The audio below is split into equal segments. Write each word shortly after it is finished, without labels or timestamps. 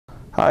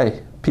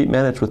Hi, Pete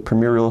Manich with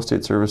Premier Real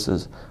Estate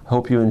Services. I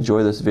hope you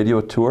enjoy this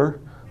video tour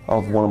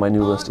of one of my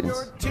new listings.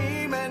 Your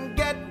team and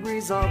get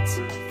results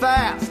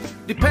fast,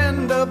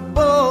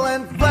 dependable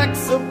and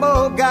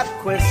flexible. Got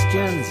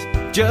questions?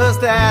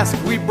 Just ask.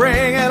 We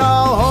bring it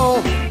all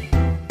home.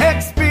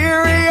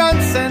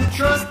 Experience and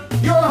trust.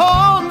 Your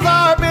home's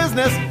our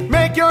business.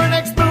 Make your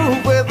next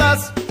move with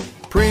us.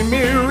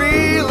 Premier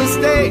Real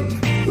Estate.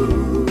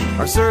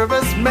 Our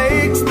service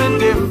makes the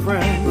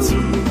difference.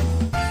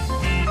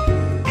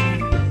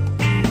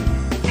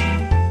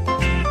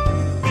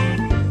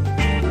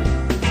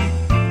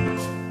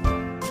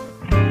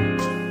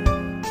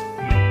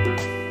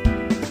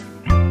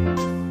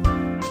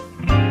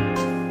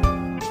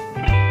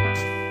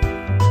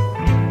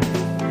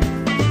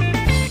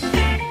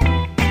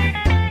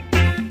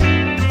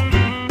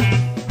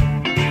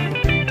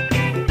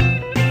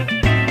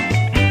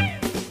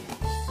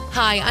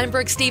 Hi, I'm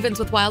Brooke Stevens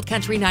with Wild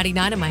Country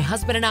 99, and my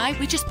husband and I,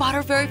 we just bought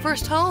our very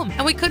first home.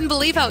 And we couldn't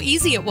believe how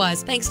easy it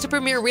was, thanks to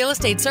Premier Real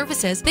Estate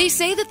Services. They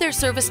say that their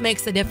service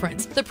makes the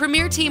difference. The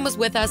Premier team was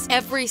with us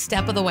every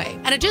step of the way.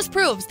 And it just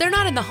proves they're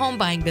not in the home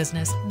buying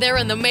business. They're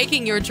in the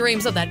making your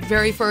dreams of that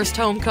very first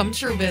home come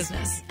true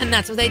business. And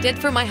that's what they did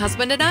for my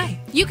husband and I.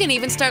 You can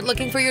even start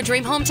looking for your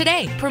dream home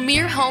today.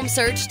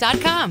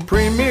 PremierHomeSearch.com.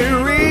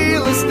 Premier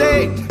Real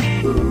Estate.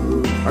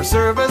 Our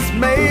service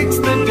makes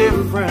the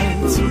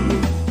difference.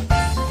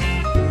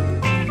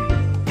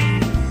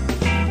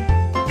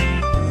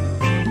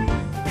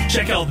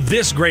 Check out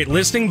this great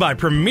listing by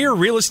Premier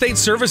Real Estate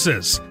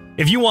Services.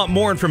 If you want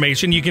more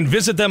information, you can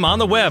visit them on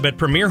the web at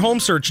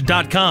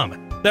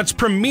PremierHomeSearch.com. That's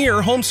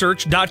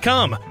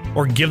PremierHomeSearch.com.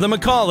 Or give them a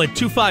call at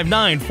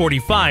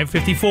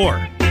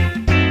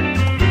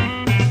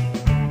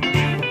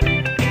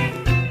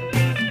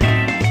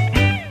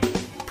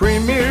 259-4554.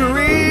 Premier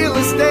Real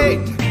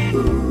Estate.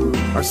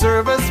 Our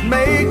service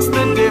makes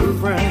the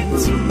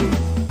difference.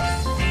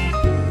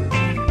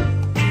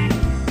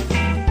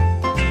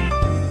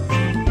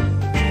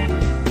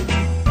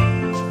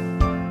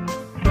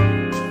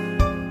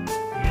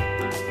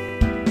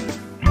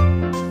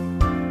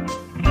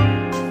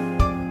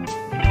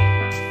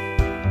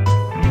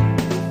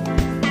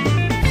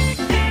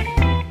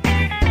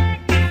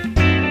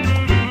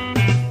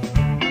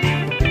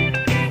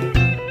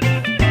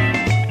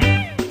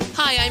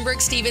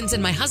 Stevens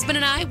and my husband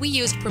and I, we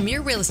used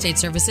Premier Real Estate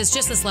Services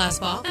just this last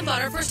fall and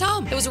bought our first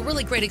home. It was a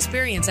really great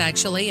experience,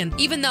 actually, and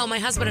even though my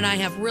husband and I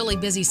have really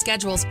busy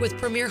schedules with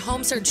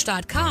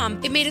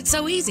PremierHomeSearch.com, it made it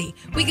so easy.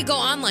 We could go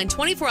online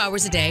 24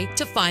 hours a day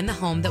to find the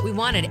home that we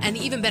wanted, and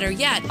even better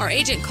yet, our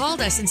agent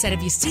called us and said,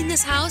 "Have you seen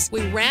this house?"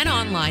 We ran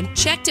online,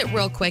 checked it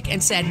real quick,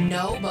 and said,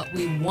 "No, but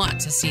we want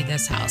to see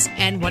this house."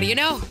 And what do you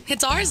know?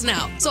 It's ours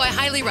now. So I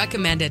highly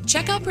recommend it.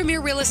 Check out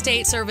Premier Real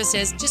Estate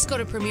Services. Just go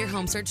to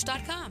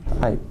PremierHomeSearch.com.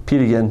 Hi,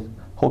 Pete again.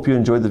 Hope you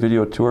enjoyed the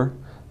video tour.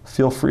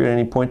 Feel free at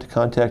any point to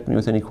contact me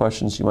with any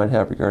questions you might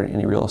have regarding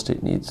any real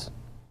estate needs.